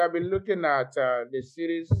I've been looking at the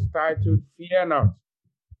series titled Fear Not.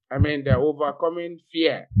 I mean, the overcoming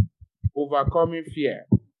fear.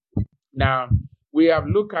 Now, we have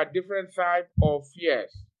looked at different types of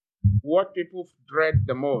fears, what people dread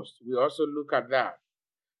the most. We also look at that.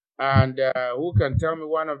 And who can tell me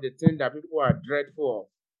one of the things that people are dreadful of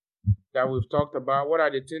that we've talked about? What are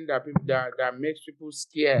the things that people that makes people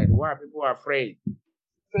scared? Why are people afraid?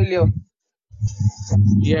 Failure.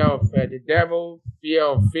 Fear of the devil, fear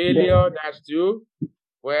of Death. failure, that's two.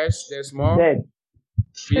 Where's there's more? Death.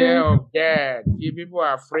 Fear of death. Few people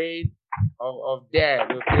are afraid of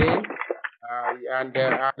death, okay? And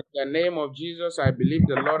in the name of Jesus, I believe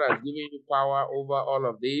the Lord has given you power over all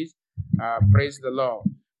of these. Praise the Lord.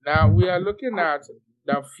 Now, we are looking at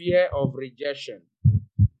the fear of rejection.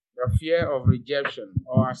 The fear of rejection,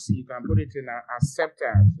 or as you can put it in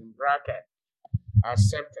acceptance, in bracket,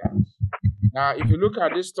 acceptance. Now, if you look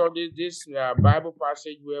at this study, this Bible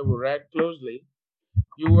passage where we read closely,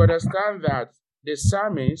 you will understand that the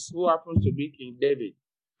psalmist, who happens to be King David,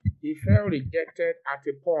 he felt rejected at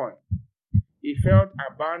a point. He felt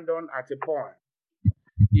abandoned at a point.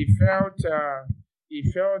 He felt that he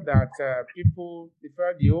felt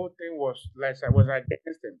the whole thing was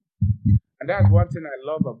against him. And that's one thing I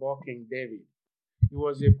love about King David. He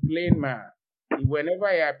was a plain man. Whenever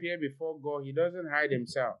he appeared before God, he doesn't hide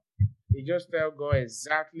himself. He just tells God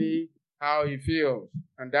exactly how he feels,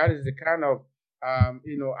 and that is the kind of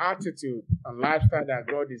attitude and lifestyle that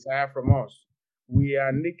God desires from us. We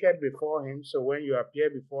are naked before Him, so when you appear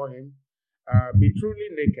before Him, be truly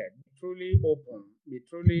naked, be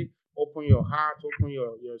truly open your heart, open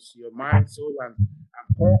your mind, soul, and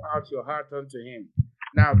pour out your heart unto Him.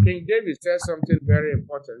 Now, King David says something very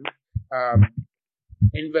important. Um,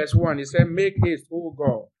 in verse 1, he said, "Make haste, O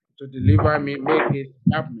God, to deliver me, make haste,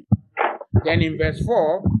 help me." Then in verse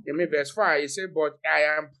 5, he said, "But I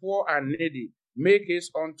am poor and needy. Make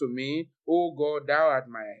haste unto me, O God, thou art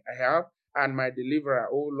my help and my deliverer,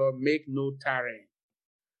 O Lord, make no tarrying."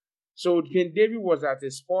 So King David was at a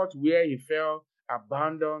spot where he felt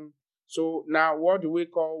abandoned. So now what do we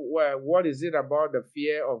call, well, what is it about the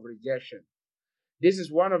fear of rejection? This is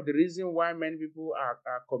one of the reasons why many people are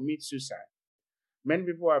commit suicide. Many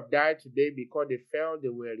people have died today because they felt they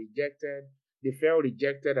were rejected. They felt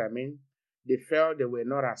rejected, I mean. They felt they were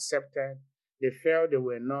not accepted. They felt they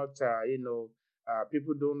were not,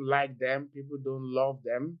 people don't like them. People don't love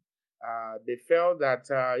them. They felt that,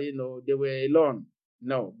 they were alone.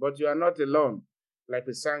 No, but you are not alone. Like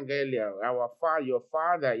we sang earlier, your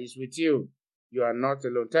Father is with you. You are not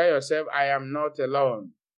alone. Tell yourself, I am not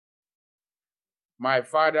alone. My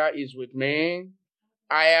Father is with me.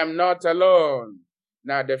 I am not alone.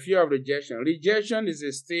 Now, the fear of rejection. Rejection is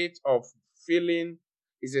a state of feeling,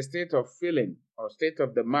 or state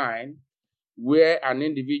of the mind where an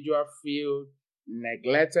individual feels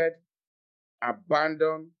neglected,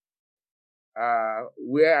 abandoned,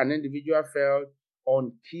 where an individual felt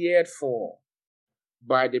uncared for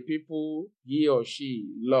by the people he or she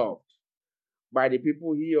loved, by the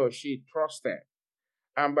people he or she trusted,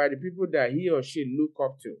 and by the people that he or she looked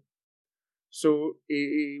up to. So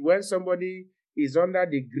when somebody is under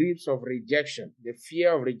the grips of rejection, the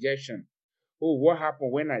fear of rejection, oh, what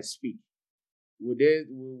happened when I speak? Would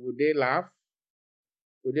they laugh?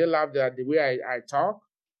 Would they laugh at the way I talk?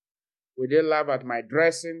 Would they laugh at my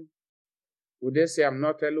dressing? Would they say I'm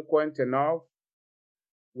not eloquent enough?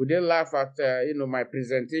 Would they laugh at my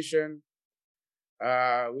presentation?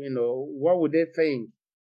 What would they think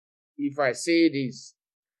if I say this?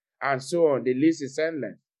 And so on. The list is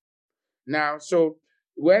endless. Now, so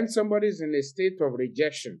when somebody is in a state of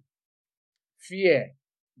rejection, fear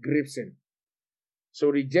grips him. So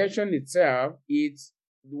rejection itself is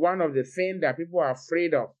one of the things that people are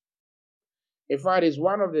afraid of. In fact, it's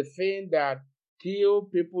one of the things that kill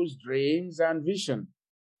people's dreams and vision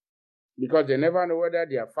because they never know whether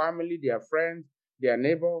their family, their friends, their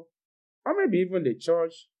neighbor, or maybe even the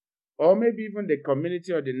church, or maybe even the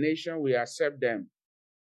community or the nation will accept them.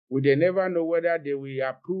 Will they never know whether they will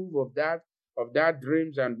approve of that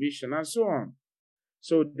dreams and vision, and so on.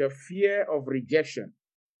 So the fear of rejection,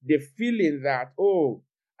 the feeling that, oh,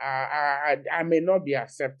 I may not be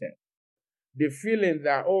accepted, the feeling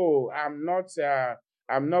that, oh, I'm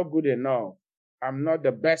not good enough, I'm not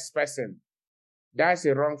the best person. That's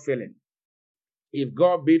a wrong feeling. If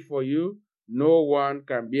God be for you, no one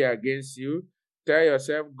can be against you. Tell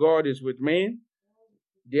yourself, God is with me,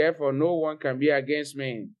 therefore no one can be against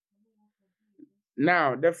me.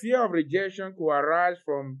 Now, the fear of rejection could arise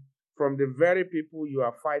from the very people you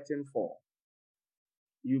are fighting for.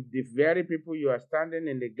 The very people you are standing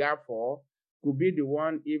in the gap for could be the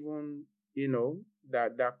one even,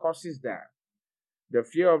 that causes that. The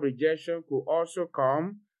fear of rejection could also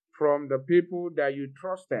come from the people that you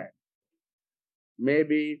trusted.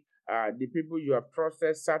 Maybe the people you have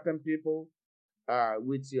trusted, certain people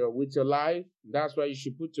with your life. That's why you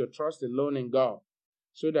should put your trust alone in God,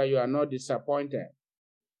 so that you are not disappointed.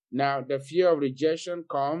 Now, the fear of rejection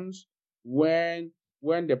comes when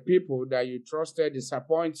the people that you trusted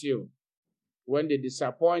disappoint you. When they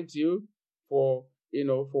disappoint you for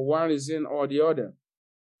one reason or the other.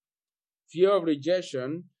 Fear of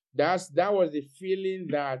rejection, that was the feeling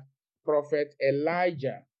that Prophet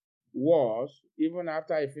Elijah was, even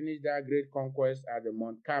after he finished that great conquest at the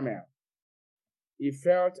Mount Carmel. He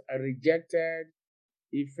felt rejected,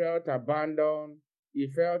 he felt abandoned, he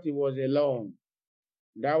felt he was alone.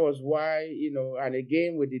 That was why, and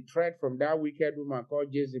again with the threat from that wicked woman called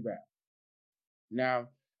Jezebel. Now,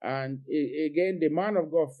 and again, the man of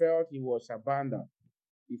God felt he was abandoned.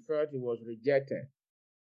 He felt he was rejected.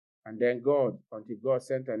 And then until God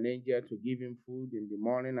sent an angel to give him food in the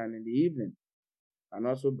morning and in the evening. And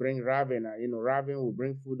also bring raven. Raven will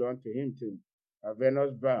bring food unto him too. A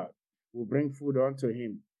Venus bird will bring food unto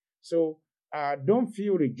him. So don't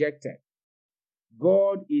feel rejected.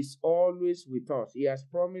 God is always with us. He has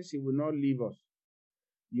promised he will not leave us.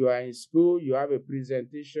 You are in school, you have a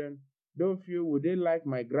presentation. Don't feel, would they like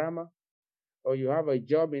my grammar? Or you have a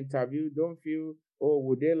job interview. Don't feel, oh,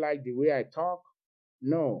 would they like the way I talk?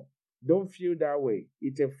 No, don't feel that way.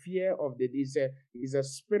 It's a fear of it's a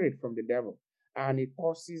spirit from the devil, and it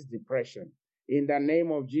causes depression. In the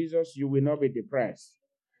name of Jesus, you will not be depressed.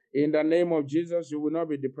 In the name of Jesus, you will not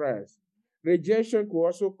be depressed. Rejection could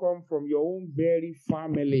also come from your own very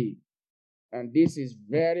family. And this is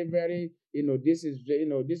very, very, this is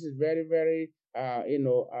very, very,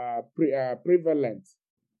 prevalent,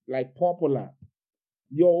 like popular.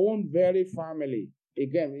 Your own very family.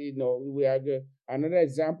 Again, we are another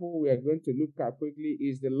example we are going to look at quickly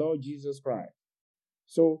is the Lord Jesus Christ.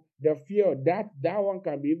 So the fear that one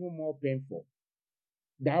can be even more painful.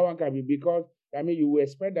 That one can be because you will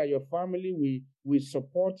expect that your family will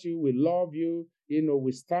support you, will love you,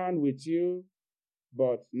 will stand with you,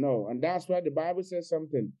 but no. And that's why the Bible says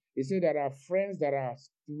something. It says there are friends that are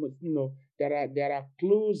that are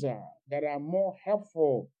closer, that are more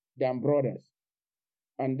helpful than brothers.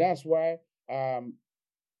 And that's why,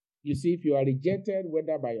 you see, if you are rejected,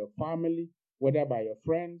 whether by your family, whether by your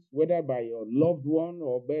friends, whether by your loved one,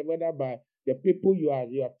 or whether by the people you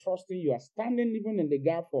are trusting, you are standing even in the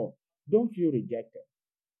gap for, don't feel rejected.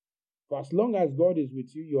 For as long as God is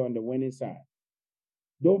with you, you're on the winning side.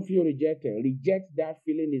 Don't feel rejected. Reject that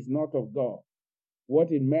feeling is not of God. What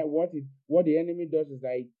the enemy does is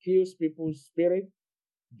that it kills people's spirit,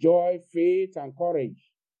 joy, faith, and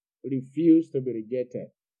courage. Refuse to be rejected.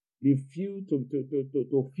 Refuse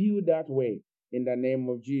to feel that way in the name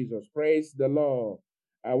of Jesus. Praise the Lord.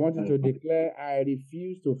 I want you to declare, I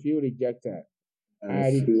refuse to feel rejected. I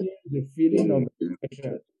refuse the feeling of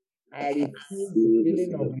rejection. I refuse the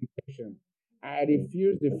feeling of rejection. I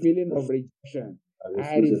refuse the feeling of rejection.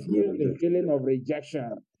 I refuse the feeling of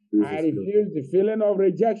rejection. I refuse the feeling of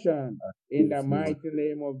rejection in the mighty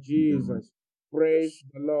name of Jesus. Praise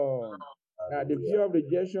the Lord. The fear of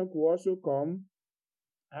rejection could also come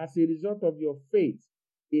as a result of your faith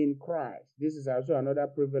in Christ. This is also another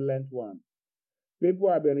prevalent one. People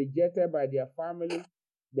have been rejected by their family.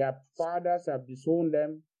 Their fathers have disowned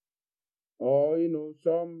them. Or,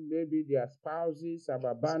 some, maybe their spouses have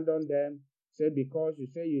abandoned them. Say, because you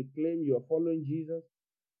say you claim you're following Jesus.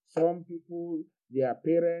 Some people, their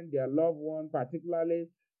parents, their loved one, particularly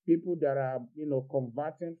people that are,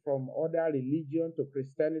 converting from other religion to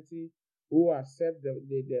Christianity, who accept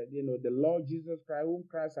the Lord Jesus Christ, whom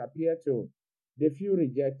Christ appeared to, they feel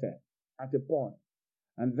rejected at a point.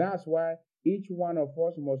 And that's why each one of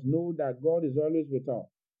us must know that God is always with us.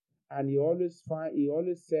 And he always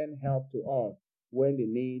send help to us when the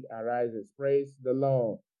need arises. Praise the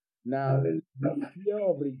Lord. Now, the fear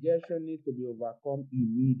of rejection needs to be overcome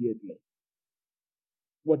immediately.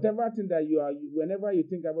 Whatever thing that whenever you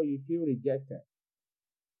think about, you feel rejected,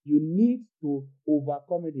 you need to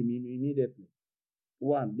overcome it immediately.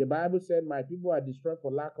 One, the Bible said, my people are destroyed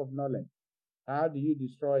for lack of knowledge. How do you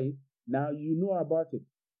destroy it? Now you know about it.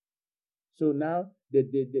 So now the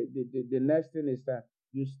next thing is that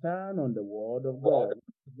you stand on the word of God.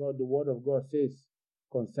 The word of God says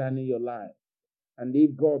concerning your life. And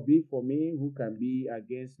if God be for me, who can be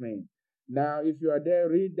against me? Now, if you are there,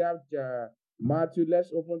 read that Matthew.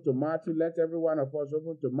 Let's open to Matthew. Let every one of us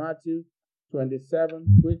open to Matthew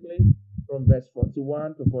 27 quickly from verse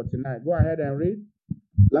 41 to 49. Go ahead and read.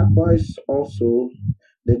 Likewise also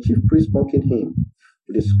the chief priest mocking him,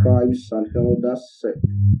 The scribes and elders said,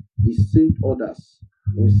 He saved others,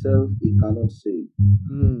 himself he cannot save.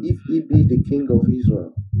 If he be the King of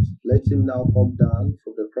Israel, let him now come down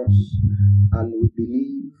from the cross, and we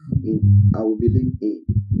believe in. I will believe in.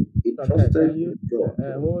 He trusted in God.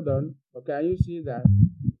 Hold on. Can you see that?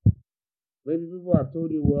 Maybe people have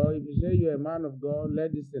told you, well, if you say you're a man of God,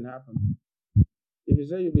 let this thing happen. If you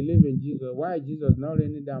say you believe in Jesus, why is Jesus not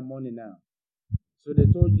raining down money now? So they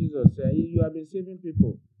told Jesus, you have been saving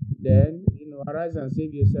people. Then, arise and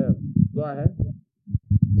save yourself. Go ahead.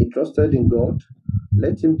 He trusted in God.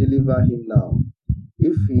 Let him deliver him now,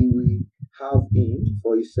 if he will have him,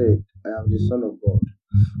 for he said, I am the Son of God.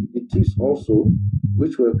 The thieves also,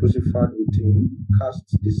 which were crucified with him,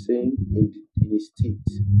 cast the same in his teeth.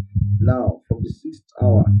 Now, from the 6th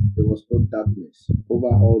hour, there was no darkness over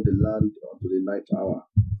all the land unto the 9th hour.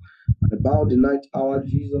 And about the 9th hour,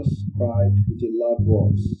 Jesus cried with a loud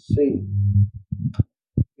voice, saying,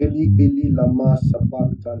 Eli, Eli, lama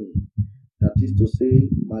sabachthani. That is to say,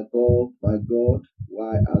 my God,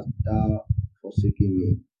 why hast thou forsaken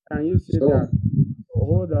me? Can you see that?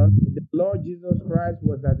 Hold on. The Lord Jesus Christ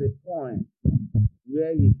was at a point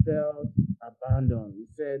where he felt abandoned. He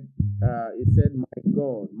said,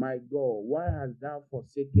 my God, why hast thou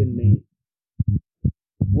forsaken me?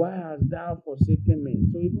 Why hast thou forsaken me?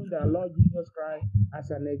 So even the Lord Jesus Christ, as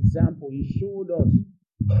an example, he showed us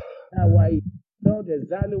why he felt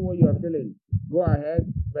exactly what you are feeling. Go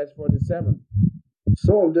ahead, verse 47.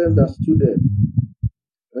 Some of them that stood there,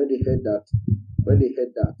 when they heard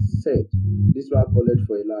that, said, This man called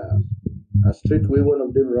for Elias. And straightway one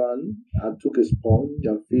of them ran and took a sponge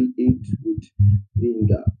and filled it with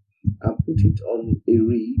vinegar and put it on a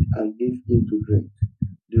reed and gave him to drink.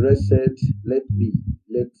 The rest said, Let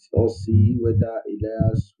us see whether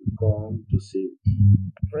Elias will come to save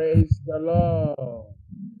him. Praise the Lord.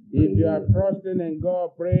 If you are trusting in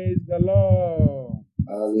God, praise the Lord.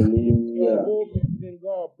 Hallelujah. If your hope is in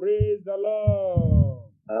God, praise the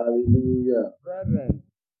Lord. Hallelujah. Brethren,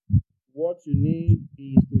 what you need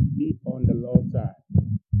is to be on the Lord's side.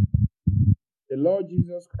 The Lord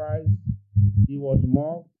Jesus Christ, he was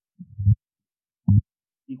mocked.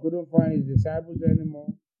 He couldn't find his disciples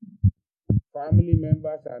anymore. Family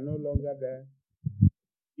members are no longer there.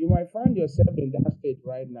 You might find yourself in that state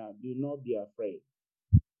right now. Do not be afraid.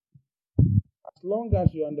 As long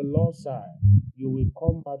as you're on the Lord's side, you will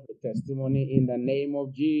come back with testimony in the name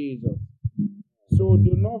of Jesus. So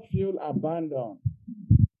do not feel abandoned.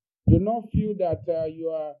 Do not feel that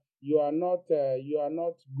you are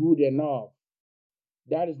not good enough.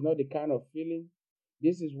 That is not the kind of feeling.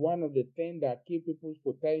 This is one of the things that keep people's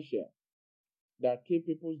potential, that keep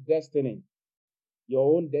people's destiny.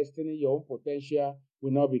 Your own destiny, your own potential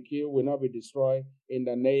will not be killed, will not be destroyed in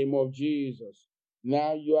the name of Jesus.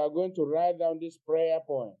 Now you are going to write down this prayer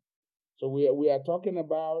point. So we are talking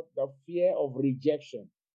about the fear of rejection.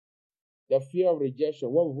 The fear of rejection.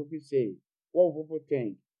 What will people say? What will people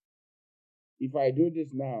think? If I do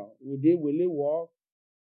this now, will it work?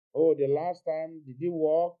 Oh, the last time, did it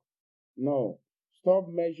work? No. Stop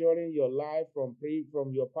measuring your life from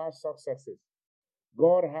your past successes.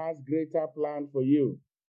 God has greater plan for you.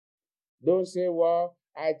 Don't say, well,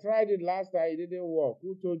 I tried it last time, it didn't work.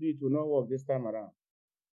 Who told you it will not work this time around?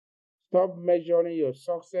 Stop measuring your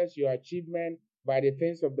success, your achievement by the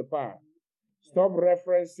things of the past. Stop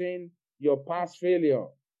referencing your past failure.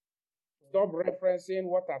 Stop referencing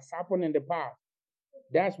what has happened in the past.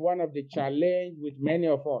 That's one of the challenges with many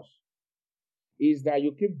of us, is that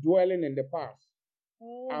you keep dwelling in the past.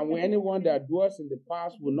 And when anyone that dwells in the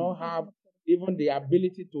past will not have even the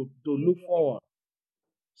ability to look forward.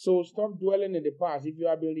 So stop dwelling in the past. If you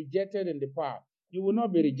have been rejected in the past, you will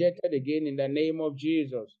not be rejected again in the name of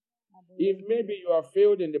Jesus. If maybe you have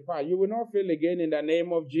failed in the past, you will not fail again in the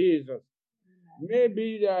name of Jesus.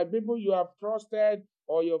 Maybe there are people you have trusted,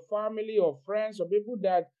 or your family or friends, or people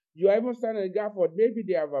that you are even standing in the gap for, maybe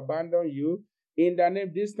they have abandoned you. In the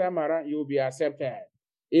name, this time around, you will be accepted.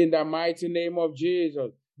 In the mighty name of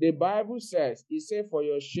Jesus. The Bible says, it says, for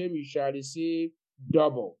your shame you shall receive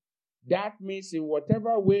double. That means in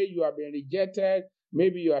whatever way you have been rejected,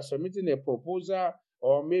 maybe you are submitting a proposal,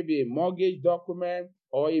 or maybe a mortgage document,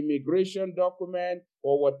 or immigration document,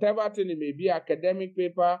 or whatever thing it may be, academic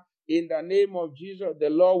paper, in the name of Jesus, the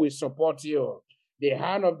Lord will support you. The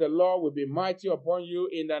hand of the Lord will be mighty upon you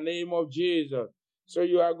in the name of Jesus. So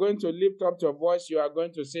you are going to lift up your voice. You are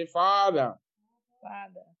going to say, Father.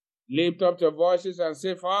 Father. Lift up your voices and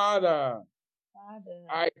say, Father. Father.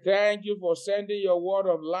 I thank you for sending your word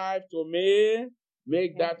of life to me.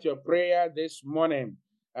 Make that your prayer this morning.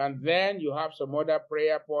 And then you have some other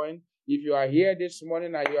prayer point. If you are here this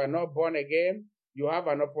morning and you are not born again, You have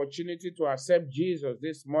an opportunity to accept Jesus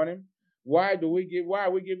this morning. Why are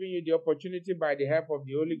we giving you the opportunity by the help of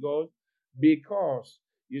the Holy Ghost? Because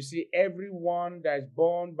you see, everyone that is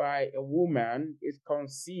born by a woman is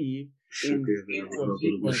conceived. In sin was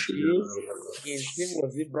he conceived, in sin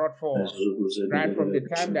was he brought forth. Right from the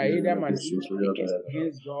time that Adam and Eve sinned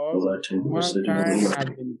against God,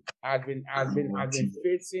 mankind has been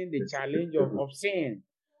facing the challenge of sin.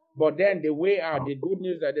 But then the way out, the good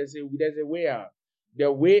news that there's a way out. The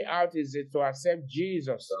way out is to accept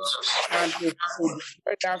Jesus. And to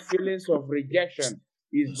destroy that feelings of rejection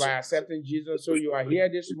is by accepting Jesus. So you are here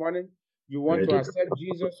this morning. You want to accept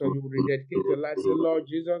Jesus, or you rededicate your life. Say, Lord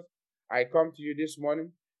Jesus, I come to you this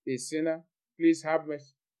morning, a sinner. Please have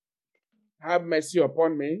mercy. Have mercy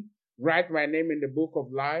upon me. Write my name in the book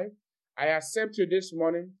of life. I accept you this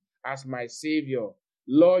morning as my Savior.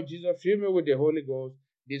 Lord Jesus, fill me with the Holy Ghost.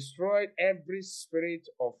 Destroy every spirit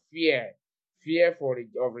of fear. Fear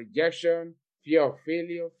of rejection, fear of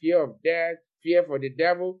failure, fear of death, fear for the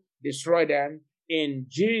devil. Destroy them. In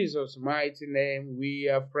Jesus' mighty name we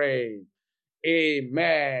are prayed.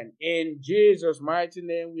 Amen. In Jesus' mighty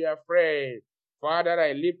name we are prayed. Father,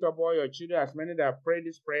 I lift up all your children, as many that have prayed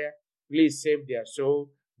this prayer. Please save their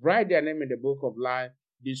soul. Write their name in the book of life.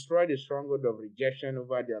 Destroy the stronghold of rejection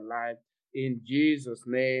over their life. In Jesus'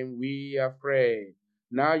 name we are prayed.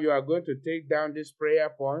 Now you are going to take down this prayer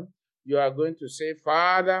point. You are going to say,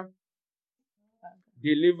 Father,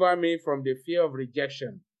 deliver me from the fear of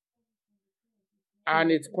rejection and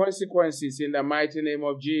its consequences in the mighty name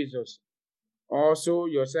of Jesus. Also,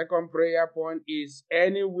 your second prayer point is,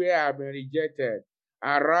 anywhere I've been rejected,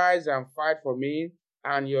 arise and fight for me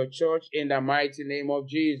and your church in the mighty name of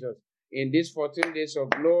Jesus. In these 14 days of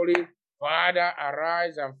glory, Father,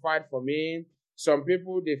 arise and fight for me. Some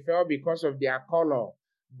people, they fell because of their color.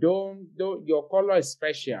 Your color is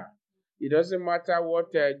special. It doesn't matter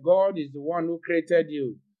what, God is the one who created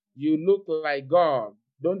you. You look like God.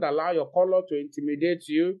 Don't allow your color to intimidate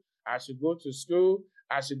you as you go to school,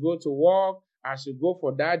 as you go to work, as you go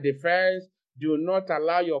for that defense. Do not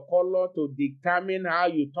allow your color to determine how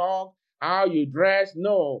you talk, how you dress.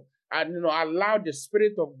 No. And allow the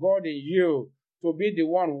Spirit of God in you to be the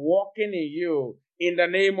one walking in you. In the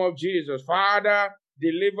name of Jesus. Father,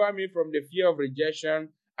 deliver me from the fear of rejection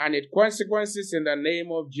and its consequences in the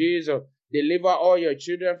name of Jesus. Deliver all your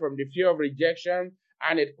children from the fear of rejection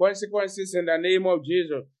and its consequences in the name of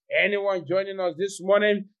Jesus. Anyone joining us this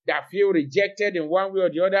morning that feel rejected in one way or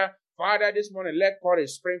the other, Father, this morning, let courage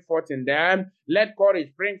spring forth in them. Let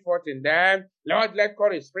courage spring forth in them. Lord, let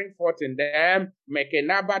courage spring forth in them.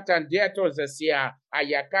 Mekenaba tandiato zasia.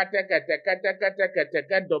 Ayakata katakata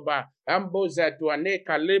katakata doba. Amboza tuane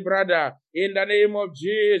kalibrada. In the name of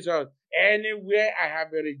Jesus. Anywhere I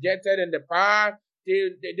have been rejected in the past,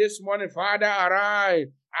 this morning, Father, arise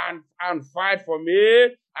and fight for me.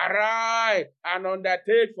 Arise and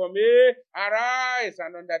undertake for me. Arise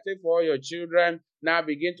and undertake for all your children. Now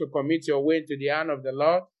begin to commit your way into the hand of the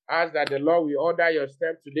Lord. Ask that the Lord will order your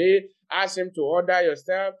step today. Ask him to order your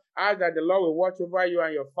step. Ask that the Lord will watch over you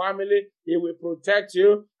and your family. He will protect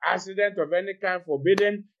you. Accident of any kind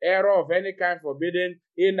forbidden. Error of any kind forbidden.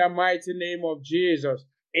 In the mighty name of Jesus.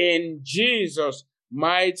 In Jesus'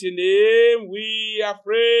 mighty name we are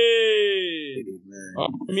free.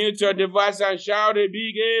 Mute your device and shout a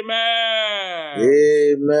big amen.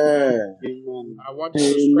 Amen. I want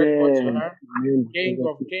you to stretch forth your hand. King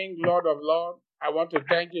of kings, Lord of lords, I want to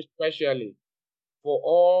thank you specially for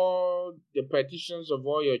all the petitions of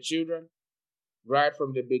all your children, right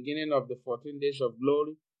from the beginning of the 14 days of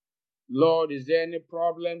glory. Lord, is there any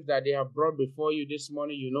problems that they have brought before you this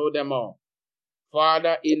morning? You know them all.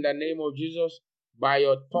 Father, in the name of Jesus, by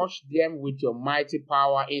your touch them with your mighty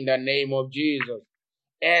power in the name of Jesus.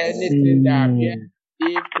 Anything that appears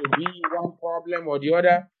to be one problem or the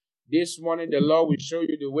other, this morning the Lord will show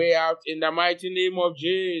you the way out in the mighty name of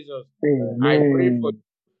Jesus. I pray for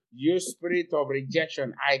you, spirit of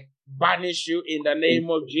rejection. I banish you in the name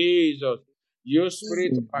of Jesus. You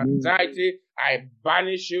spirit of anxiety, I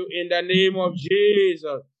banish you in the name of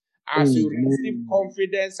Jesus. As you receive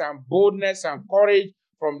confidence and boldness and courage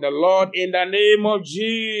from the Lord in the name of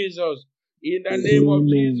Jesus. In the name of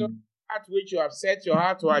Jesus, that which you have set your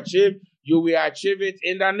heart to achieve, you will achieve it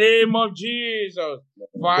in the name of Jesus.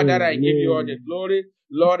 Father, I give you all the glory.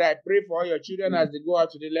 Lord, I pray for all your children as they go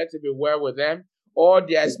out today. Let it be well with them. All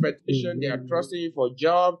their expectation, they are trusting you for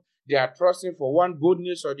job. They are trusting for one good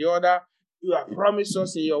news or the other. You have promised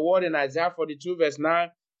us in your word in Isaiah 42 verse 9.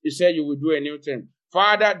 You said you will do a new thing.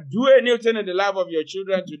 Father, do a new thing in the life of your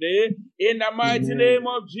children today. In the mighty name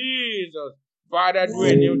of Jesus. Father, do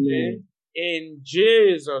a new thing. In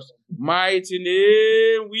Jesus' mighty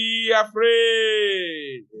name, we are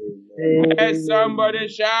free. Let somebody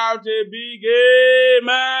shout a big amen.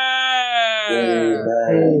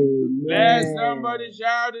 Let somebody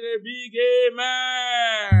shout a big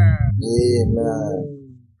amen.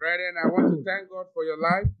 Brethren, I want to thank God for your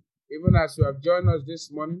life. Even as you have joined us this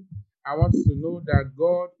morning, I want you to know that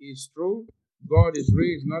God is true. God is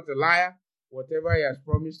real. He's not a liar. Whatever He has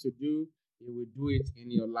promised to do, He will do it in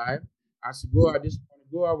your life. As you go out this morning,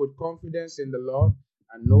 go out with confidence in the Lord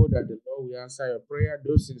and know that the Lord will answer your prayer.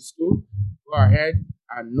 Those in school, go ahead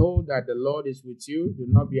and know that the Lord is with you. Do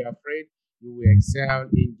not be afraid. You will excel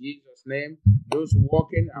in Jesus' name. Those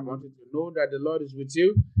walking, I want you to know that the Lord is with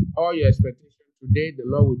you. All your expectations today, the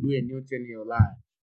Lord will do a new thing in your life.